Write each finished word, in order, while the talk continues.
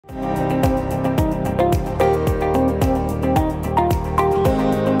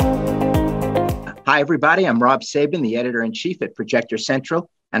Hi, everybody. I'm Rob Sabin, the editor-in-chief at ProjectorCentral,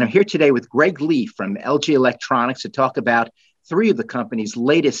 and I'm here today with Gregg from LG Electronics to talk about three of the company's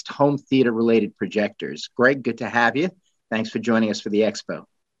latest home theater-related projectors. Gregg, good to have you. Thanks for joining us for the Expo.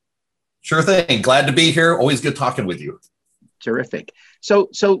 Sure thing. Glad to be here. Always good talking with you. Terrific. So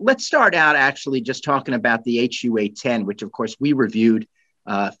let's start out actually just talking about the HU810, which of course we reviewed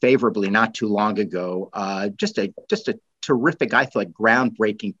favorably not too long ago. Just a terrific, I thought,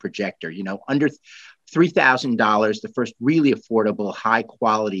 groundbreaking projector. You know, under $3,000, the first really affordable, high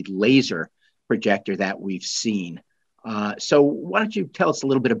quality laser projector that we've seen. So why don't you tell us a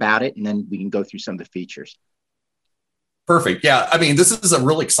little bit about it, and then we can go through some of the features. Perfect. Yeah, I mean, this is a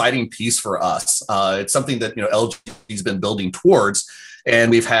really exciting piece for us. It's something that LG's been building towards,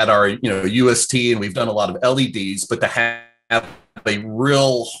 and we've had our UST, and we've done a lot of LEDs, but to have a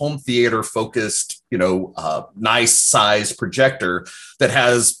real home theater focused, nice size projector that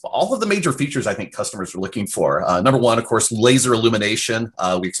has all of the major features I think customers are looking for. Number one, of course, laser illumination.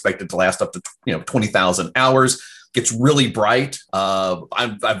 We expect it to last up to 20,000 hours. Gets really bright.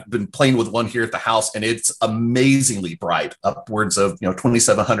 I've been playing with one here at the house, and it's amazingly bright, upwards of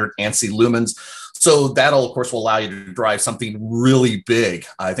 2,700 ANSI lumens. So that'll, of course, will allow you to drive something really big.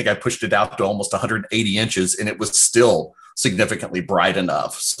 I think I pushed it out to almost 180 inches, and it was still significantly bright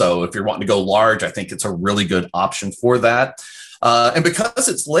enough. So if you're wanting to go large, I think it's a really good option for that. And because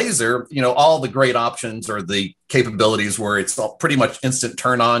it's laser, all the great options are the capabilities where it's all pretty much instant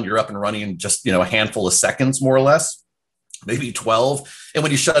turn on. You're up and running in just, a handful of seconds, more or less, maybe 12. And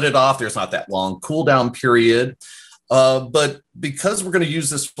when you shut it off, there's not that long cool down period. But because we're going to use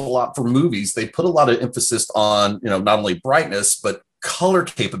this a lot for movies, they put a lot of emphasis on, not only brightness, but color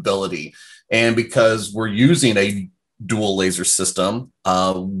capability. And because we're using a dual laser system,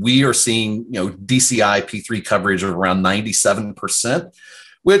 we are seeing DCI P3 coverage of around 97%,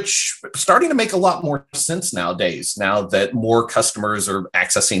 which starting to make a lot more sense nowadays, now that more customers are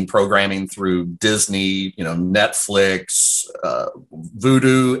accessing programming through Disney, Netflix,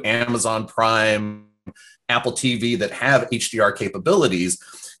 Vudu, Amazon Prime, Apple TV that have HDR capabilities,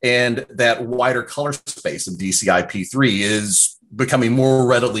 and that wider color space of DCI P3 is becoming more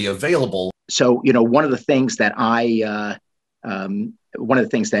readily available. So, one of the things that I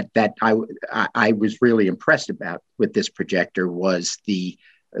was really impressed about with this projector was the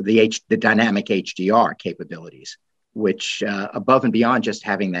dynamic HDR capabilities, which above and beyond just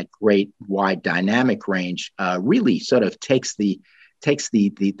having that great wide dynamic range, really sort of takes the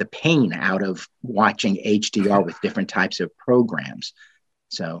pain out of watching HDR with different types of programs.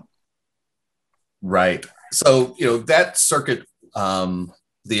 So, right. So, that circuit,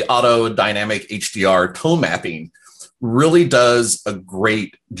 the auto dynamic HDR tone mapping really does a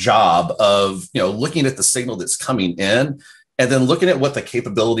great job of, looking at the signal that's coming in and then looking at what the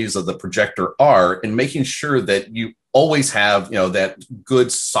capabilities of the projector are and making sure that you always have, that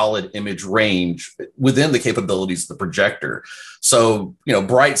good solid image range within the capabilities of the projector. So,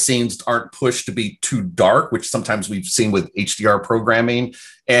 bright scenes aren't pushed to be too dark, which sometimes we've seen with HDR programming.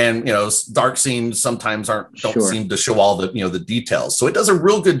 And, dark scenes sometimes don't seem to show all the, the details. So it does a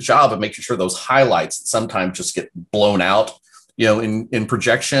real good job of making sure those highlights that sometimes just get blown out, in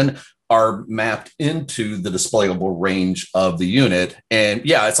projection are mapped into the displayable range of the unit. And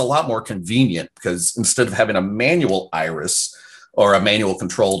yeah, it's a lot more convenient because instead of having a manual iris or a manual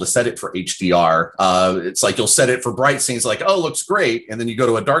control to set it for HDR, it's like you'll set it for bright scenes like, oh, looks great. And then you go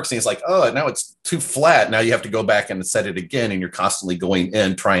to a dark scene, it's like, oh, now it's too flat. Now you have to go back and set it again. And you're constantly going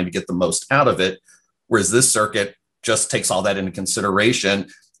in trying to get the most out of it. Whereas this circuit just takes all that into consideration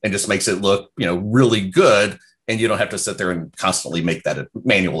and just makes it look, really good. And you don't have to sit there and constantly make that a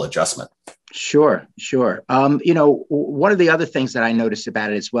manual adjustment. Sure. One of the other things that I noticed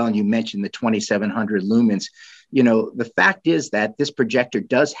about it as well, and you mentioned the 2,700 lumens, the fact is that this projector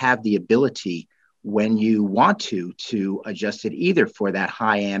does have the ability, when you want to adjust it either for that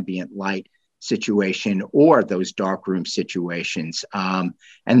high ambient light situation or those dark room situations. And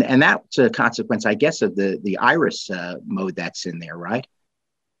that's a consequence, I guess, of the iris mode that's in there, right?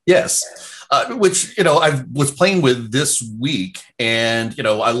 Yes, which, I was playing with this week, and,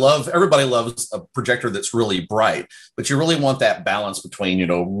 everybody loves a projector that's really bright, but you really want that balance between,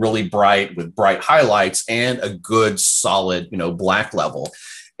 really bright with bright highlights and a good solid, black level.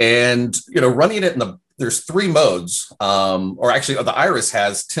 And, running it there's three modes, or actually the iris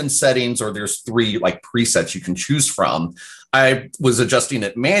has 10 settings, or there's three like presets you can choose from. I was adjusting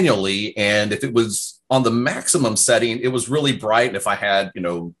it manually, and if it was on the maximum setting, it was really bright. And if I had,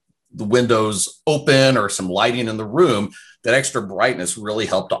 the windows open or some lighting in the room, that extra brightness really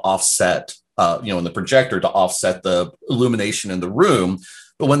helped to offset, in the projector to offset the illumination in the room.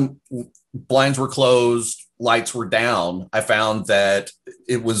 But when blinds were closed, lights were down, I found that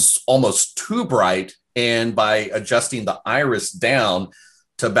it was almost too bright. And by adjusting the iris down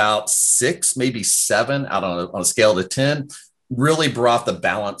to about 6, maybe 7 out on a scale of 10, really brought the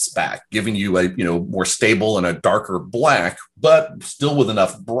balance back, giving you a more stable and a darker black, but still with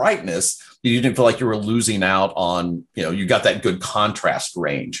enough brightness you didn't feel like you were losing out on, you got that good contrast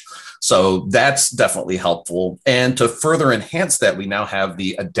range. So that's definitely helpful. And to further enhance that, we now have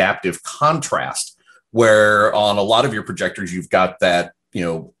the adaptive contrast, where on a lot of your projectors you've got that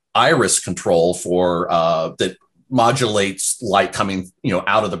iris control for that modulates light coming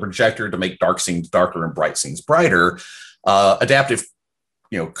out of the projector to make dark scenes darker and bright scenes brighter. Adaptive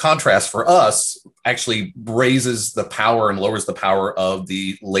contrast for us actually raises the power and lowers the power of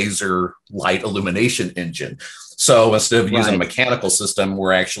the laser light illumination engine. So instead of using a mechanical system,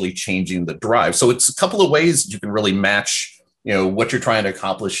 we're actually changing the drive. So it's a couple of ways you can really match what you're trying to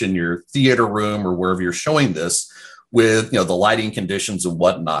accomplish in your theater room or wherever you're showing this with the lighting conditions and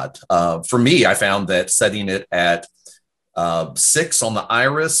whatnot. For me, I found that setting it at 6 on the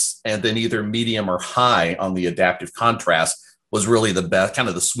iris and then either medium or high on the adaptive contrast was really the best, kind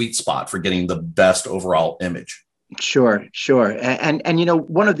of the sweet spot for getting the best overall image. Sure. And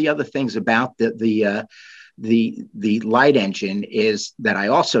one of the other things about the light engine is that I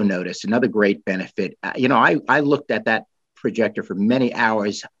also noticed another great benefit. I looked at that projector for many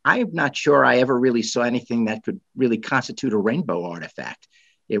hours. I'm not sure I ever really saw anything that could really constitute a rainbow artifact.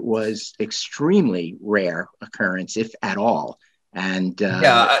 It was extremely rare occurrence, if at all. And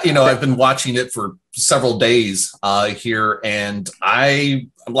I've been watching it for several days here, and I,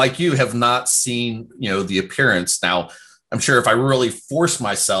 like you, have not seen the appearance. Now, I'm sure if I really force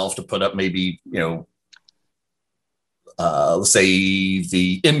myself to put up maybe let's say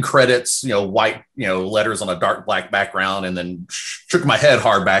the end credits, white letters on a dark black background, and then shook my head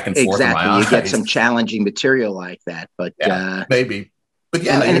hard back and forth. Exactly, in my eyes. You get some challenging material like that, but maybe. But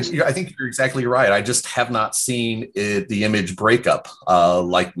yeah, I think you're exactly right. I just have not seen the image breakup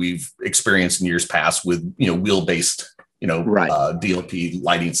like we've experienced in years past with wheel-based DLP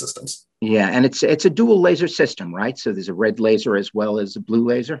lighting systems. Yeah, and it's a dual laser system, right? So there's a red laser as well as a blue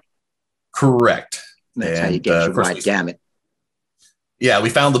laser. Correct. That's how you get your wide gamut. Yeah, we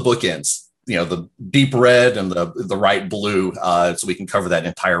found the bookends. The deep red and the right blue, so we can cover that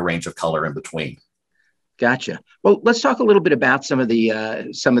entire range of color in between. Gotcha. Well, let's talk a little bit about some of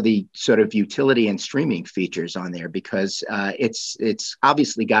the sort of utility and streaming features on there, because it's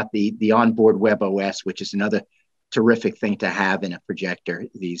obviously got the onboard web OS, which is another terrific thing to have in a projector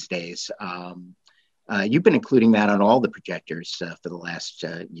these days. You've been including that on all the projectors for the last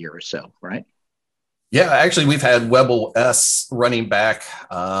year or so, right? Yeah, actually, we've had WebOS running back.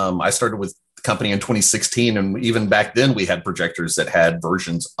 I started with the company in 2016, and even back then we had projectors that had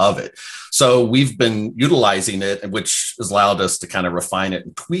versions of it. So we've been utilizing it, which has allowed us to kind of refine it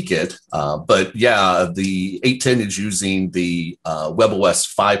and tweak it. But yeah, the 810 is using the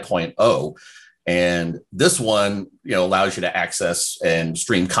WebOS 5.0. And this one, allows you to access and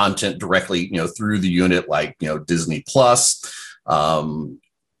stream content directly, through the unit, like, Disney Plus,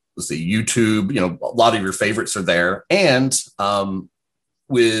 let's see, YouTube, a lot of your favorites are there. And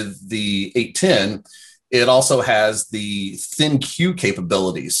with the 810, it also has the thin queue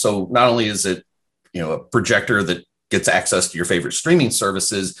capabilities. So not only is it, a projector that gets access to your favorite streaming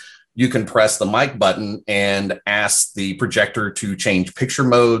services, you can press the mic button and ask the projector to change picture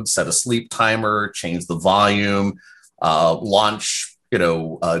mode, set a sleep timer, change the volume, launch,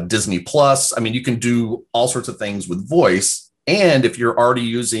 Disney Plus. I mean, you can do all sorts of things with voice. And if you're already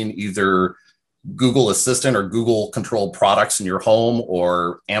using either Google Assistant or Google controlled products in your home,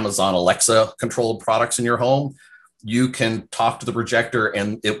 or Amazon Alexa controlled products in your home, you can talk to the projector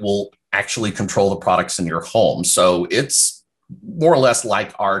and it will actually control the products in your home. So it's more or less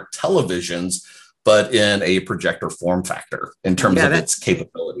like our televisions, but in a projector form factor in terms of its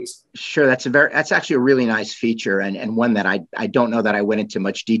capabilities. Sure. That's actually a really nice feature, and one that I don't know that I went into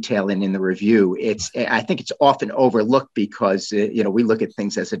much detail in the review. I think it's often overlooked because, we look at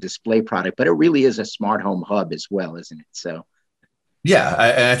things as a display product, but it really is a smart home hub as well, isn't it? So.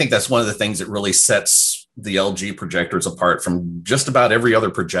 Yeah. I think that's one of the things that really sets the LG projectors apart from just about every other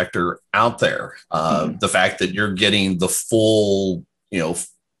projector out there. The fact that you're getting the full,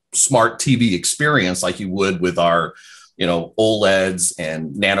 smart TV experience like you would with our, OLEDs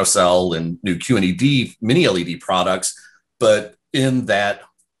and NanoCell and new QLED, mini LED products, but in that,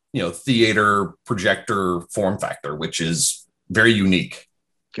 theater projector form factor, which is very unique.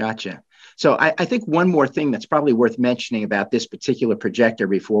 Gotcha. So I think one more thing that's probably worth mentioning about this particular projector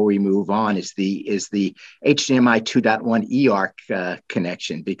before we move on is the HDMI 2.1 eARC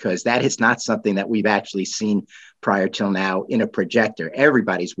connection, because that is not something that we've actually seen prior till now in a projector.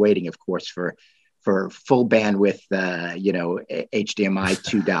 Everybody's waiting, of course, for full bandwidth, HDMI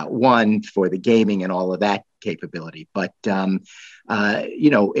 2.1 for the gaming and all of that capability. But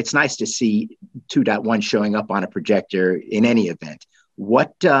it's nice to see 2.1 showing up on a projector in any event.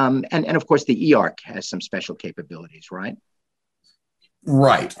 What and of course the eARC has some special capabilities, right?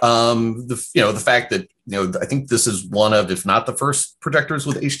 Right. The fact that I think this is one of, if not the first projectors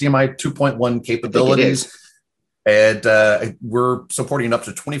with HDMI 2.1 capabilities, and we're supporting up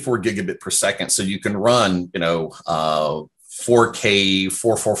to 24 gigabit per second, so you can run 4K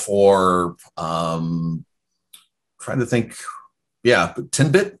 444. Trying to think,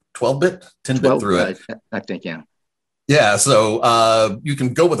 10-bit, 12-bit, 10-bit through it. I think, yeah. Yeah, so you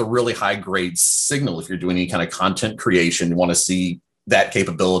can go with a really high grade signal if you're doing any kind of content creation. You want to see that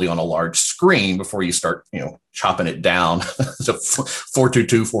capability on a large screen before you start, chopping it down to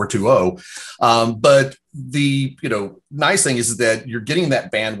 422, 420. But the, nice thing is that you're getting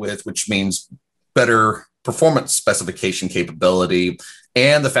that bandwidth, which means better performance specification capability,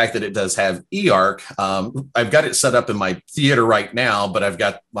 and the fact that it does have eARC. I've got it set up in my theater right now, but I've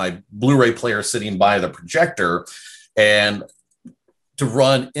got my Blu-ray player sitting by the projector, and to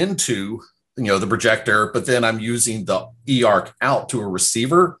run into the projector, but then I'm using the eARC out to a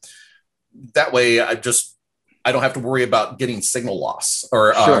receiver. That way I don't have to worry about getting signal loss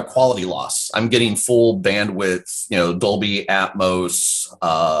or quality loss. I'm getting full bandwidth, Dolby Atmos,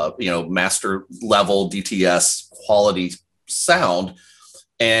 master level DTS quality sound.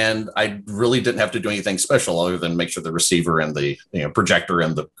 And I really didn't have to do anything special other than make sure the receiver and the projector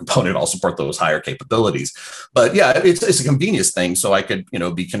and the component all support those higher capabilities. But yeah, it's a convenience thing. So I could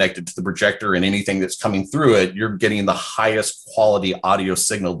be connected to the projector, and anything that's coming through it, you're getting the highest quality audio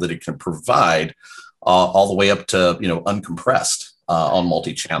signal that it can provide, all the way up to uncompressed on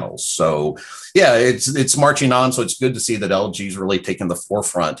multi-channels. So yeah, it's marching on. So it's good to see that LG's really taken the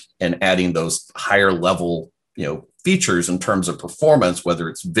forefront and adding those higher level features in terms of performance, whether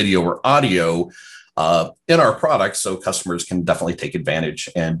it's video or audio, in our products, so customers can definitely take advantage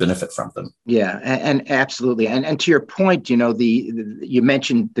and benefit from them. Yeah, and absolutely. And to your point, you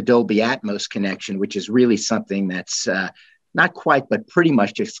mentioned the Dolby Atmos connection, which is really something that's not quite, but pretty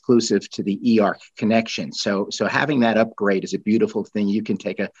much exclusive to the eARC connection. So having that upgrade is a beautiful thing. You can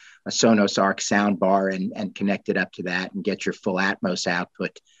take a Sonos Arc soundbar and connect it up to that and get your full Atmos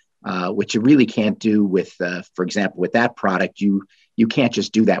output. Which you really can't do with, for example, with that product, you can't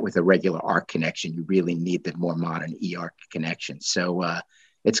just do that with a regular ARC connection. You really need the more modern eARC connection. So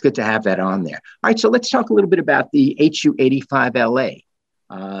it's good to have that on there. All right, so let's talk a little bit about the HU85LA.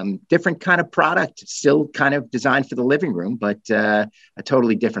 Different kind of product, still kind of designed for the living room, but a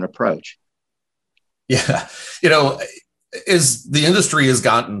totally different approach. Yeah, as the industry has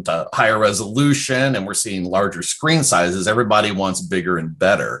gotten to higher resolution and we're seeing larger screen sizes, everybody wants bigger and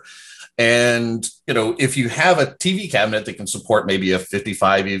better. And, if you have a TV cabinet that can support maybe a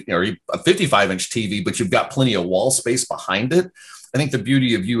 55 or a 55-inch TV, but you've got plenty of wall space behind it, I think the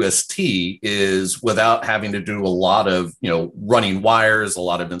beauty of UST is, without having to do a lot of, running wires, a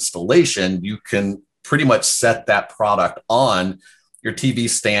lot of installation, you can pretty much set that product on your TV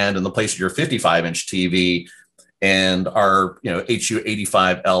stand in the place of your 55-inch TV. And our,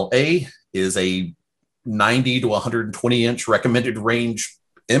 HU85LA is a 90 to 120 inch recommended range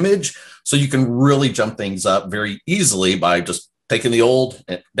image. So you can really jump things up very easily by just taking the old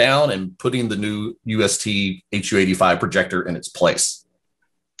down and putting the new UST HU85 projector in its place.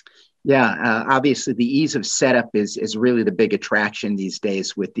 Yeah, obviously the ease of setup is really the big attraction these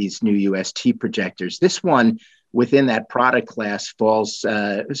days with these new UST projectors. This one within that product class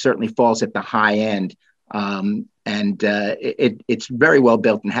certainly falls at the high end. It's very well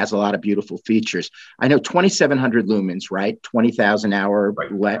built and has a lot of beautiful features. I know 2,700 lumens, right? 20,000 hour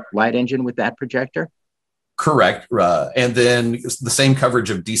light engine with that projector. Correct. And then the same coverage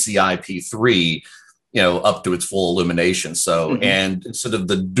of DCI P3, up to its full illumination. So, and instead of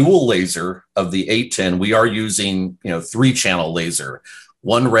the dual laser of the 810, we are using, 3-channel laser,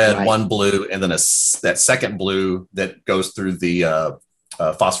 one red, one blue, and then that second blue that goes through the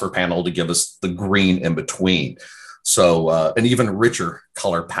phosphor panel to give us the green in between. So an even richer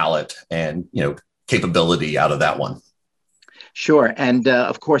color palette and capability out of that one. Sure. And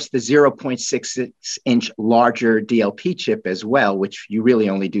of course, the 0.66 inch larger DLP chip as well, which you really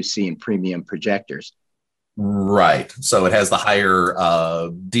only do see in premium projectors. Right. So it has the higher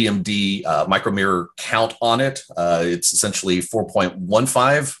DMD micro mirror count on it. It's essentially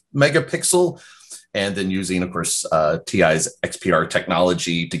 4.15 megapixel. And then using, of course, TI's XPR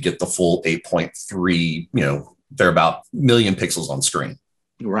technology to get the full 8.3, they're about million pixels on screen.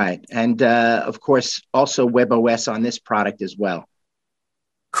 Right. And of course, also WebOS on this product as well.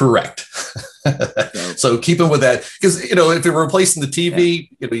 Correct. So keeping with that, because, if you're replacing the TV,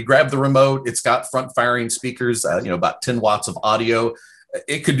 you grab the remote, it's got front firing speakers, about 10 watts of audio.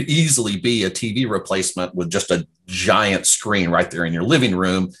 It could easily be a TV replacement with just a giant screen right there in your living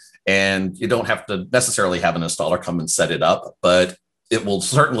room. And you don't have to necessarily have an installer come and set it up, but it will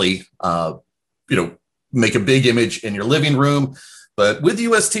certainly, make a big image in your living room. But with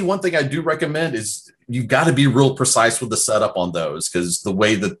UST, one thing I do recommend is you've got to be real precise with the setup on those, because the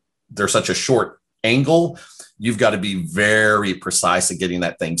way that they're such a short angle, you've got to be very precise at getting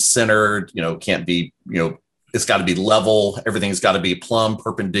that thing centered. Can't be, it's got to be level. Everything's got to be plumb,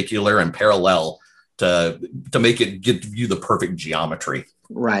 perpendicular, and parallel to make it give you the perfect geometry.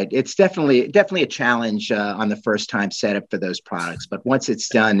 Right. It's definitely a challenge on the first time setup for those products. But once it's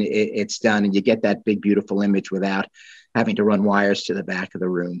done, it's done, and you get that big, beautiful image without having to run wires to the back of the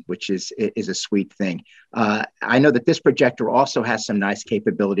room, which is a sweet thing. I know that this projector also has some nice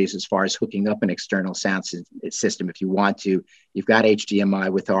capabilities as far as hooking up an external sound system if you want to. You've got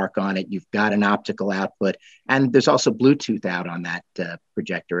HDMI with ARC on it. You've got an optical output, and there's also Bluetooth out on that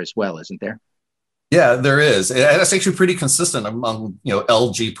projector as well, isn't there? Yeah, there is. And that's actually pretty consistent among,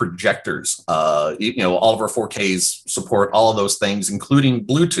 LG projectors. All of our 4Ks support all of those things, including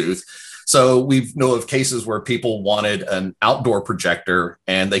Bluetooth. So we know of cases where people wanted an outdoor projector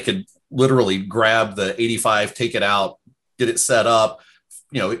and they could literally grab the 85, take it out, get it set up.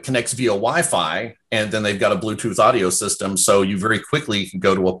 It connects via Wi-Fi, and then they've got a Bluetooth audio system. So you very quickly can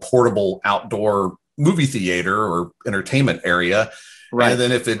go to a portable outdoor movie theater or entertainment area. Right. And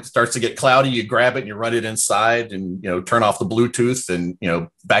then if it starts to get cloudy, you grab it and you run it inside and, turn off the Bluetooth and,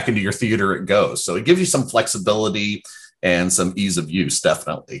 back into your theater it goes. So it gives you some flexibility and some ease of use,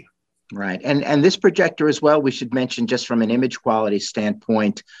 definitely. Right. And this projector as well, we should mention, just from an image quality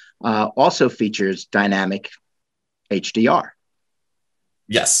standpoint, also features dynamic HDR.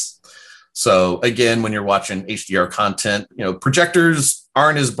 Yes. So again, when you're watching HDR content, projectors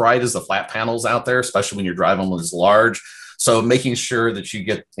aren't as bright as the flat panels out there, especially when you're driving one that's large. So making sure that you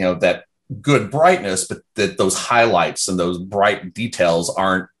get, that good brightness, but that those highlights and those bright details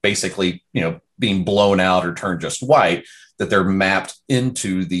aren't basically, being blown out or turned just white, that they're mapped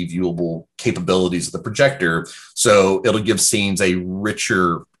into the viewable capabilities of the projector. So it'll give scenes a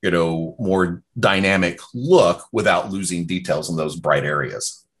richer, more dynamic look without losing details in those bright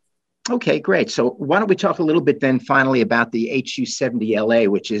areas. Okay, great. So why don't we talk a little bit then finally about the HU70LA,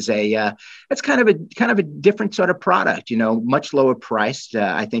 which is it's kind of a different sort of product, much lower priced.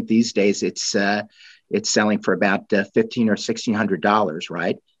 I think these days it's selling for about $1,500 or $1,600,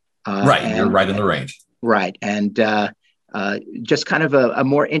 right? Right, you're right in the range. Right, and just kind of a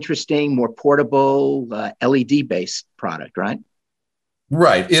more interesting, more portable LED based product, right?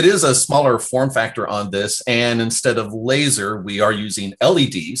 Right. It is a smaller form factor on this. And instead of laser, we are using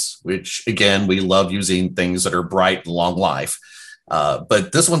LEDs, which again, we love using things that are bright and long life.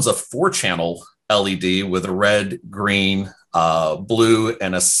 But this one's a 4-channel LED with a red, green, blue,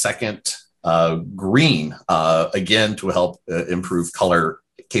 and a second green, again, to help improve color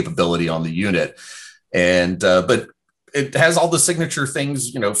capability on the unit. And but it has all the signature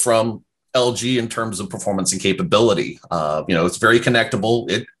things, from LG in terms of performance and capability. It's very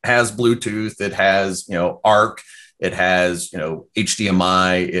connectable. It has Bluetooth. It has, ARC. It has,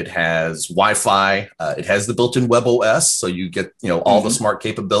 HDMI. It has Wi-Fi. It has the built-in WebOS, so you get, all the smart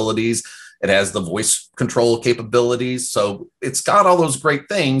capabilities. It has the voice control capabilities. So it's got all those great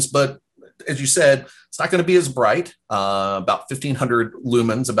things, but as you said, it's not going to be as bright, about 1,500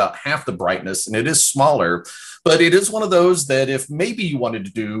 lumens, about half the brightness, and it is smaller. But it is one of those that if maybe you wanted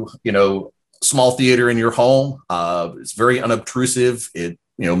to do, small theater in your home, it's very unobtrusive. It,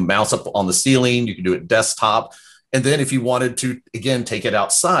 mounts up on the ceiling. You can do it desktop. And then if you wanted to, again, take it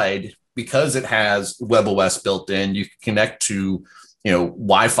outside, because it has WebOS built in, you can connect to,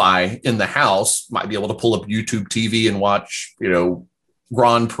 Wi-Fi in the house, might be able to pull up YouTube TV and watch,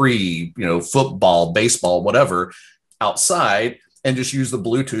 Grand Prix, football, baseball, whatever, outside, and just use the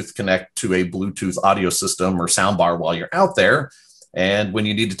Bluetooth connect to a Bluetooth audio system or soundbar while you're out there. And when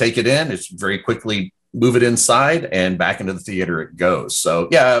you need to take it in, it's very quickly move it inside and back into the theater it goes. So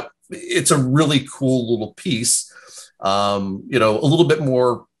yeah, it's a really cool little piece, a little bit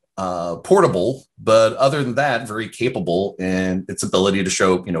more portable, but other than that, very capable in its ability to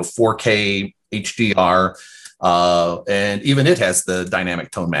show, 4K HDR, and even it has the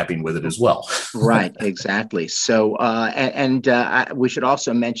dynamic tone mapping with it as well. Right, exactly. So, we should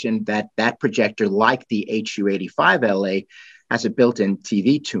also mention that that projector, like the HU85LA, has a built-in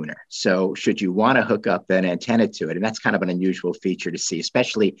TV tuner. So should you want to hook up an antenna to it, and that's kind of an unusual feature to see,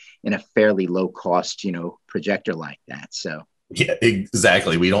 especially in a fairly low-cost, projector like that. So. Yeah,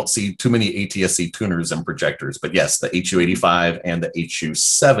 exactly. We don't see too many ATSC tuners and projectors, but yes, the HU85 and the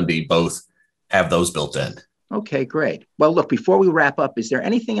HU70 both have those built in. Okay, great. Well, look, before we wrap up, is there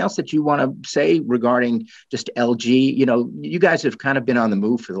anything else that you want to say regarding just LG? You guys have kind of been on the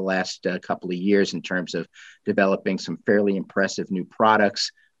move for the last couple of years in terms of developing some fairly impressive new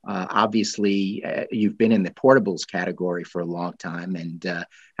products. Obviously, you've been in the portables category for a long time and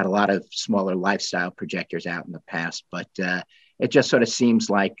had a lot of smaller lifestyle projectors out in the past, but it just sort of seems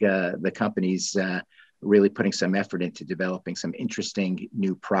like the company's really putting some effort into developing some interesting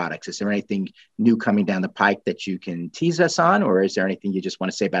new products. Is there anything new coming down the pike that you can tease us on, or is there anything you just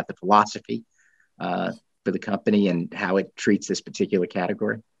want to say about the philosophy for the company and how it treats this particular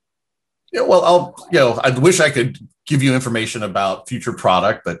category? Yeah, well, I wish I could give you information about future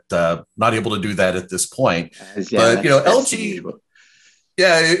product, but not able to do that at this point. But LG,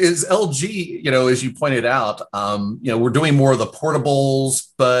 is LG, as you pointed out, we're doing more of the portables,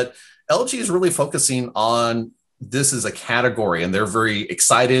 but LG is really focusing on this as a category, and they're very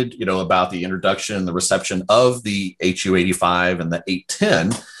excited, about the introduction and the reception of the HU85 and the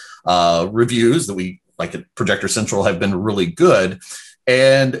 810 reviews that we, like at ProjectorCentral, have been really good.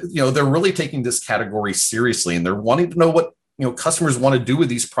 And, they're really taking this category seriously, and they're wanting to know what, customers want to do with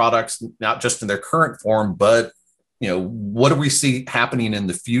these products, not just in their current form, but, what do we see happening in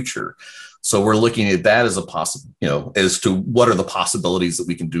the future? So we're looking at that as a possible, as to what are the possibilities that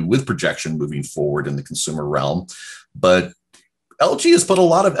we can do with projection moving forward in the consumer realm. But LG has put a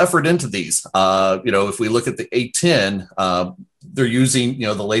lot of effort into these. If we look at the A10, they're using,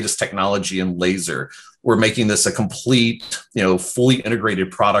 the latest technology in laser. We're making this a complete, fully integrated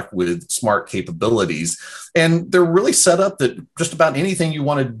product with smart capabilities. And they're really set up that just about anything you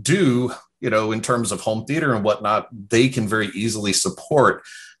want to do, in terms of home theater and whatnot, they can very easily support.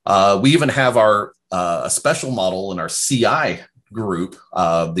 We even have our a special model in our CI group,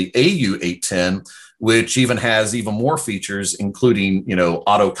 the AU810, which even has even more features, including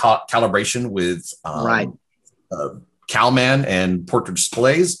auto calibration with Calman and portrait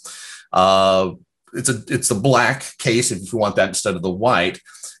displays. It's a black case if you want that instead of the white.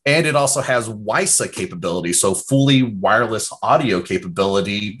 And it also has WiSA capability, so fully wireless audio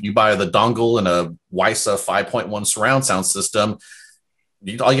capability. You buy the dongle and a WiSA 5.1 surround sound system.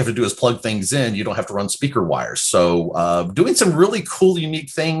 All you have to do is plug things in. You don't have to run speaker wires. So doing some really cool,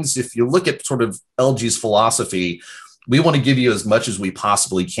 unique things. If you look at sort of LG's philosophy, we want to give you as much as we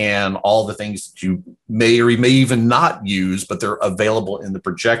possibly can, all the things that you may or may even not use, but they're available in the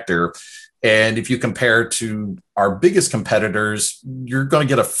projector. And if you compare to our biggest competitors, you're going to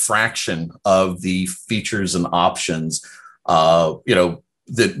get a fraction of the features and options,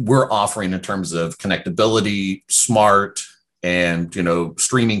 that we're offering in terms of connectability, smart, and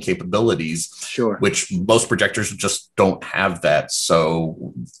streaming capabilities. Sure. Which most projectors just don't have that.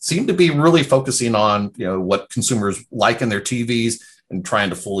 So seem to be really focusing on what consumers like in their TVs and trying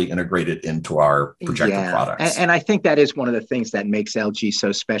to fully integrate it into our projector products. And I think that is one of the things that makes LG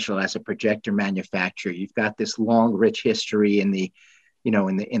so special as a projector manufacturer. You've got this long, rich history in the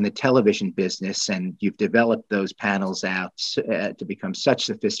in the television business, and you've developed those panels out to become such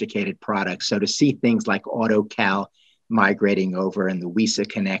sophisticated products. So to see things like AutoCal migrating over and the WiSA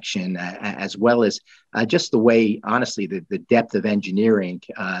connection, as well as just the way, honestly, the depth of engineering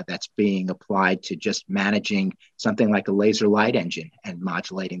that's being applied to just managing something like a laser light engine and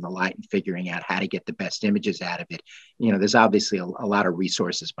modulating the light and figuring out how to get the best images out of it. There's obviously a lot of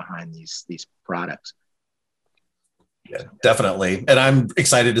resources behind these products. Yeah, definitely. And I'm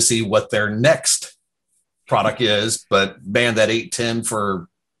excited to see what their next product is, but man, that 810 for,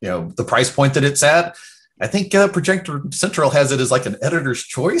 the price point that it's at, I think ProjectorCentral has it as like an editor's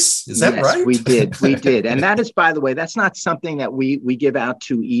choice. Is that right? We did. And that is, by the way, that's not something that we give out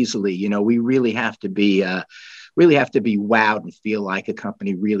too easily. We really have to be wowed and feel like a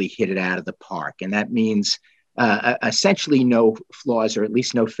company really hit it out of the park. And that means essentially no flaws, or at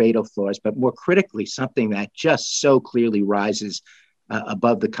least no fatal flaws, but more critically, something that just so clearly rises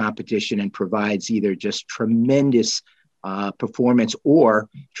above the competition and provides either just tremendous performance or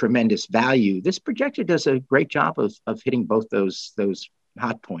tremendous value. This projector does a great job of hitting both those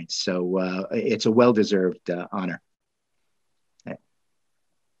hot points. So it's a well-deserved honor.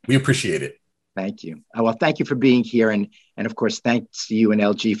 We appreciate it. Thank you. Well, thank you for being here, and of course, thanks to you and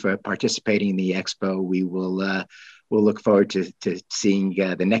LG for participating in the expo. We will we'll look forward to seeing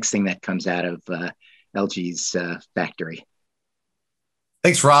the next thing that comes out of LG's factory.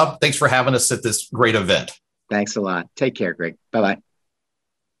 Thanks, Rob. Thanks for having us at this great event. Thanks a lot. Take care, Greg. Bye-bye.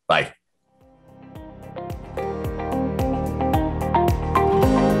 Bye.